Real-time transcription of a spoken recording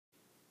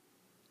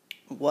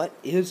What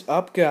is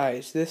up,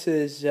 guys? This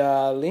is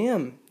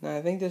Liam. I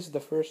think this is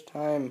the first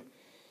time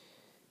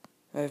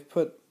I've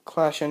put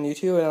Clash on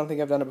YouTube. I don't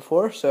think I've done it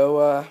before,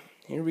 so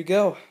here we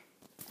go.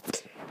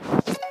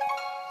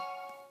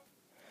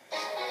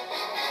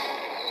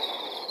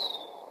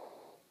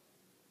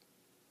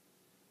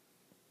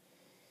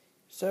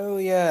 So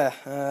yeah,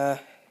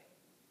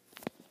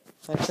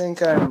 I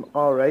think I'm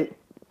alright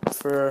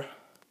for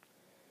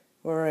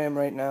where I am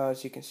right now.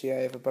 As you can see, I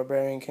have a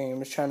Barbarian King. I'm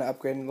just trying to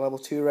upgrade into level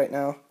 2 right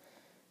now.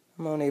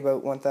 I'm only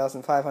about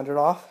 1,500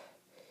 off.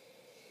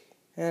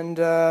 And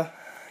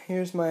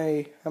here's I'm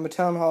a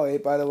Town Hall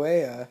 8, by the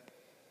way. I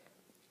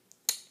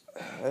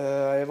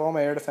have all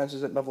my air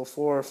defenses at level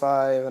 4 or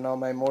 5, and all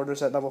my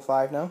mortars at level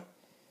 5 now.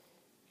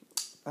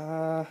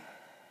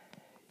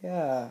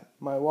 Yeah,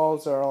 my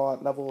walls are all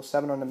at level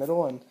 7 on the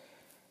middle, and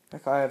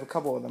I have a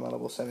couple of them at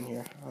level 7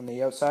 here on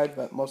the outside,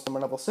 but most of them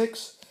are level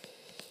 6.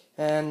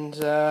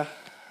 And I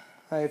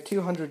have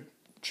 200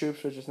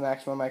 troops, which is the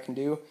maximum I can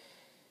do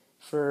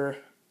for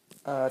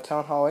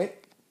Town Hall 8,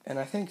 and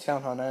I think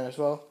Town Hall 9 as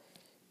well.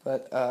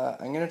 But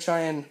I'm going to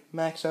try and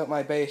max out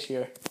my base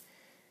here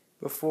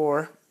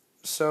before.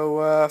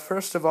 So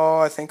first of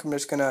all, I think I'm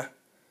just going to...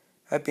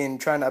 I've been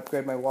trying to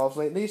upgrade my walls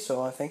lately,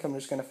 so I think I'm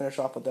just going to finish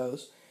off with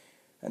those.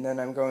 And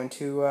then I'm going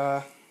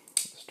to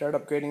start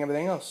upgrading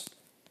everything else.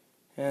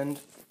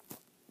 And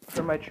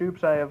for my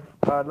troops, I have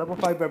level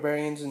 5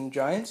 barbarians and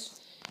giants.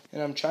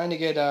 And I'm trying to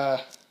get...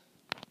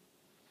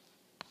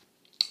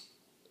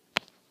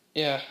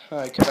 yeah,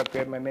 I could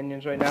upgrade my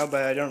minions right now,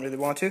 but I don't really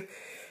want to.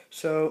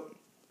 So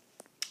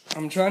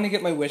I'm trying to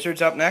get my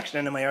wizards up next,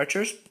 and then my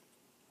archers.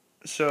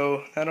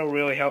 So that'll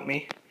really help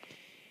me.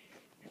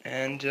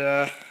 And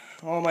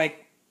all my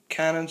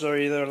cannons are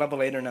either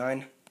level 8 or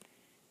 9.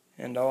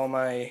 And all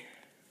my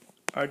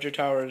archer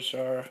towers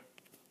are...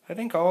 I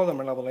think all of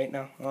them are level 8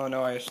 now. Oh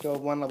no, I still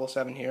have one level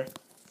 7 here.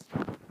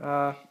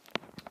 My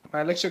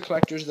elixir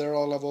collectors, they're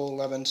all level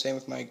 11. Same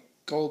with my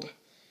gold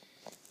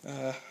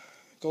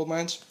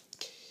mines.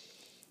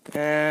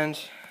 And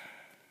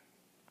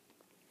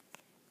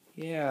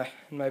yeah,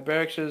 my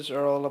barracks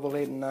are all level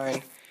 8 and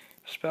 9.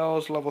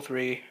 Spells level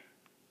 3.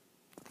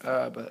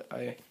 But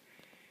I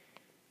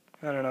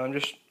don't know, I'm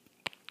just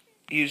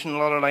using a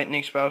lot of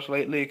lightning spells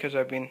lately because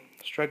I've been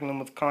struggling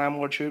with clan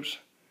war troops.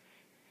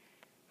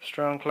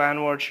 Strong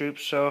clan war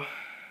troops, so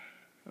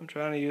I'm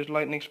trying to use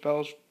lightning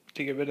spells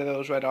to get rid of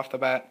those right off the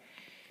bat.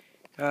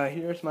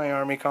 Here's my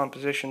army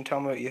composition. Tell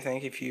me what you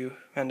think if you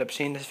end up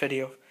seeing this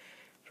video.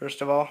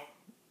 First of all,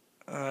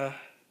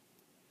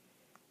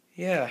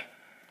 yeah,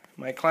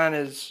 my clan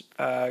is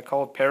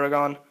called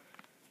Paragon,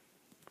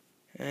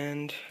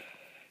 and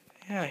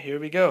yeah, here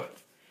we go.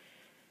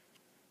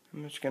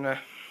 I'm just gonna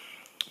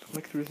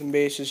look through some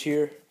bases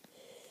here.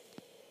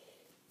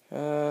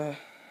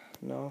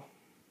 No.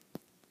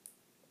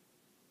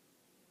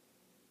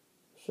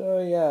 So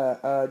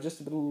yeah,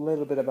 just a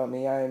little bit about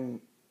me.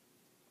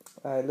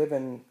 I live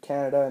in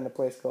Canada in a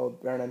place called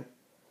Vernon.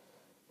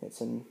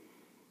 It's in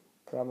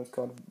a province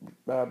called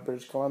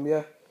British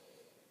Columbia.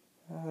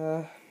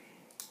 I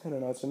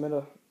don't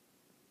know.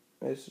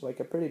 It's like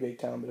a pretty big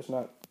town, but it's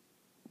not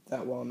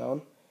that well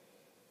known.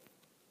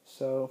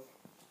 So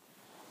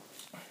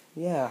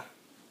yeah,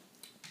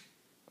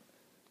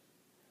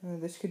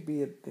 this could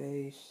be a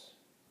base.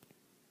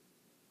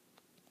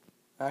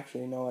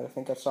 Actually, no, I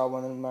think I saw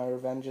one in my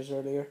revenges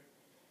earlier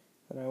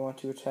that I want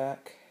to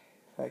attack,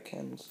 if I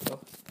can still.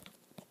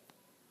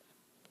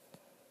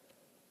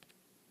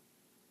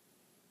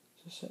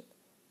 Is this it?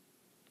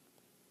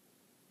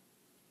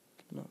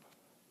 No.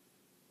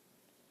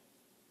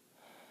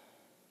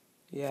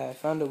 Yeah, I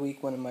found a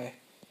weak one in my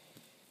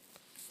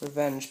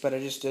revenge, but I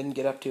just didn't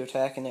get up to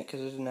attacking it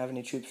because I didn't have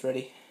any troops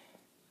ready.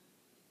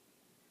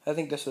 I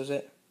think this was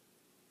it.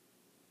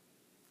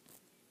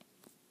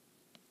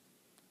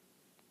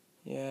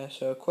 Yeah,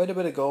 so quite a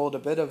bit of gold, a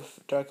bit of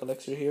dark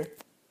elixir here.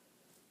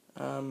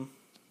 So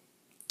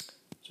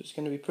it's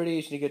going to be pretty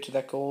easy to get to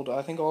that gold.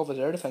 I think all of his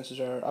air defenses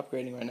are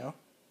upgrading right now.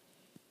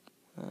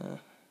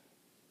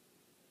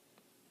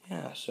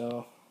 Yeah,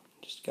 so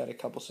just got a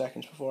couple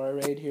seconds before I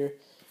raid here.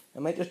 I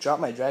might just drop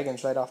my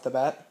dragons right off the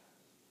bat.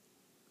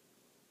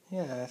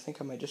 Yeah, I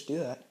think I might just do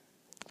that.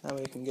 That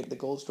way I can get the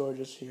gold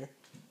storages here.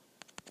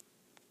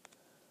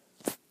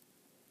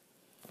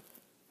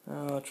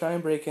 I'll try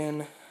and break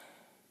in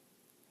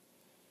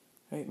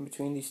right in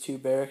between these two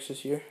barracks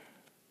here.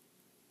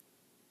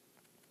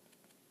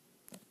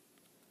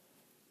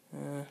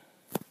 Yeah.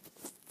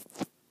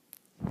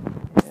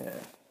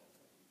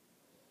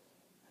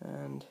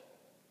 And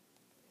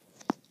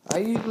I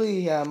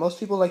usually,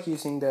 most people like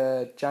using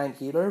the giant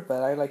healer,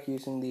 but I like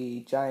using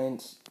the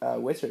giant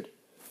wizard.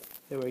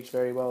 It works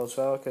very well as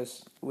well,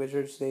 because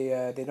wizards,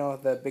 they don't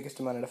have the biggest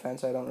amount of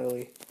defense. I don't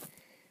really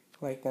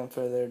like them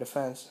for their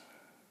defense.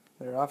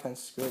 Their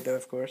offense is good though,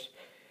 of course.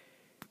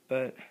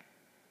 But,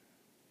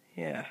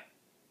 yeah.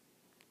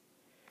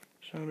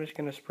 So I'm just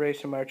going to spray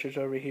some archers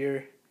over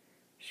here.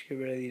 Just get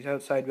rid of these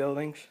outside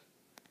buildings.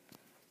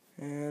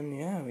 And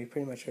yeah, we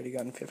pretty much already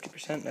gotten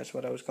 50%. That's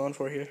what I was going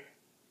for here.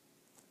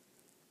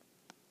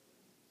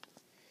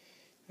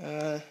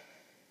 Yeah.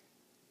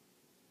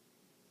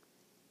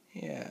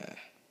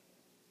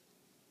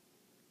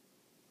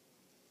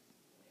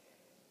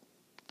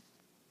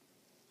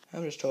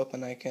 I'm just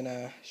hoping I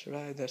can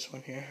survive this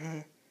one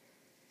here.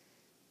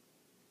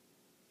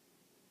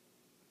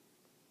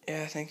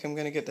 Yeah, I think I'm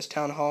gonna get this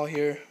town hall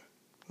here.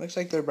 Looks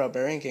like their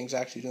Barbarian King's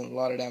actually doing a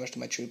lot of damage to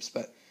my troops,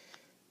 but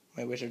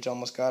my wizards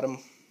almost got him.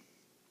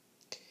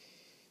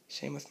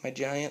 Same with my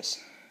giants.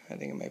 I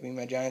think it might be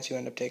my giants who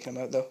end up taking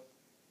them out, though.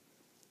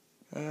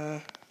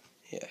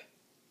 Yeah.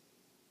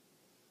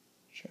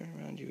 Turn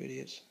around, you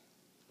idiots.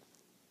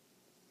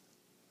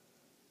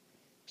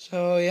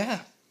 So, yeah.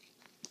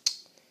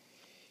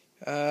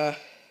 I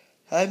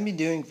haven't been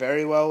doing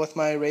very well with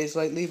my raids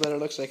lately, but it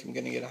looks like I'm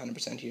going to get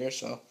 100% here,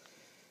 so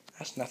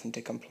that's nothing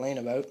to complain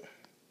about.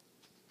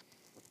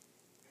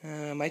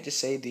 I might just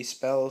save these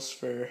spells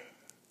for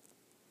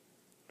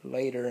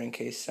later in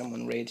case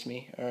someone raids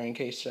me, or in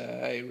case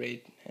I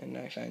raid and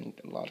I find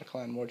a lot of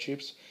clan war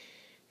troops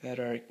that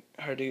are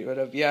hard to get rid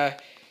of. Yeah,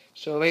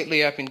 so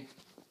lately I've been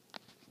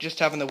just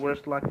having the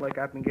worst luck. Like,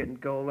 I've been getting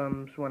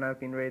golems when I've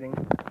been raiding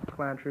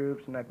clan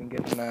troops, and I've been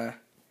getting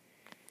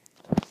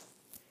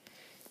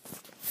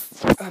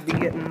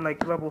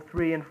like level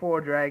 3 and 4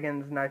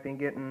 dragons, and I've been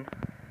getting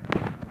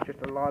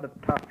just a lot of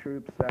tough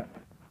troops that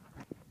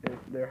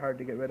they're hard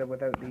to get rid of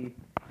without the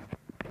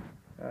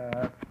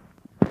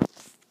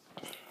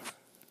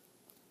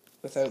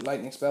without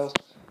lightning spells.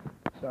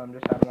 So I'm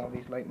just having all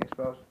these lightning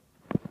spells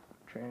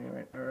training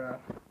right, or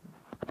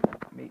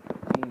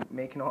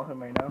making all of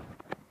them right now.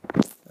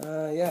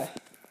 Yeah.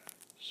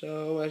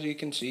 So as you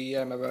can see,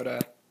 I'm about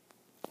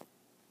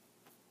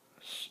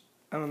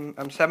I'm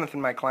 7th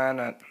in my clan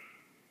at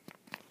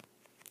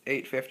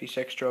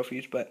 856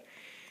 trophies, but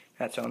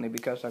that's only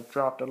because I've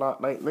dropped a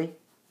lot lately.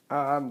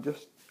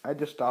 I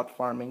just stopped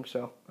farming,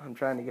 so I'm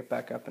trying to get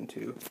back up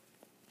into.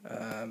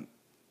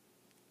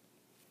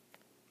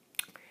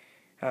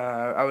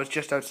 I was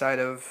just outside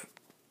of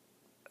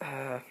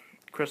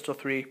Crystal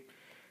 3.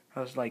 I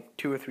was like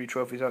 2 or 3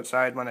 trophies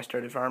outside when I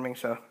started farming,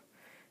 so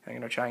I'm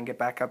gonna try and get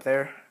back up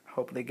there.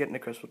 Hopefully, get into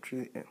Crystal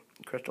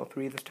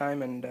 3 this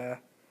time, and yeah,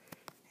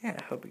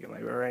 I hope I get my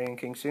Barbarian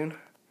King soon.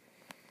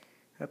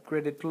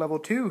 Upgraded to level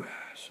 2.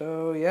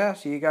 So yeah,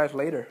 see you guys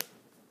later.